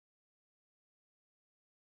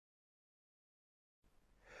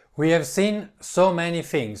We have seen so many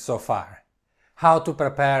things so far. How to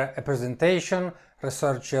prepare a presentation,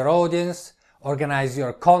 research your audience, organize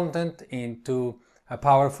your content into a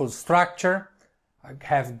powerful structure,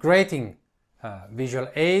 have great visual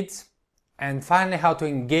aids, and finally how to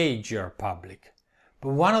engage your public. But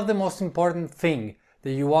one of the most important things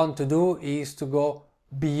that you want to do is to go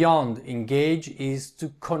beyond engage, is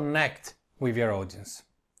to connect with your audience.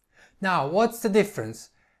 Now, what's the difference?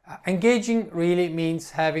 Engaging really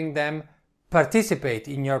means having them participate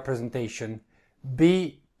in your presentation,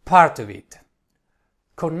 be part of it.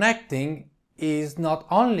 Connecting is not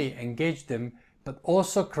only engage them, but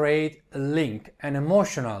also create a link, an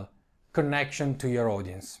emotional connection to your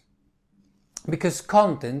audience. Because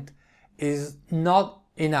content is not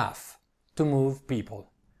enough to move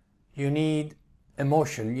people. You need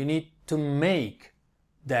emotion, you need to make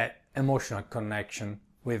that emotional connection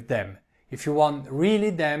with them if you want really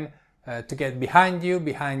them to get behind you,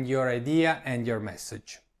 behind your idea and your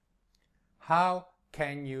message. How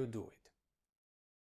can you do it?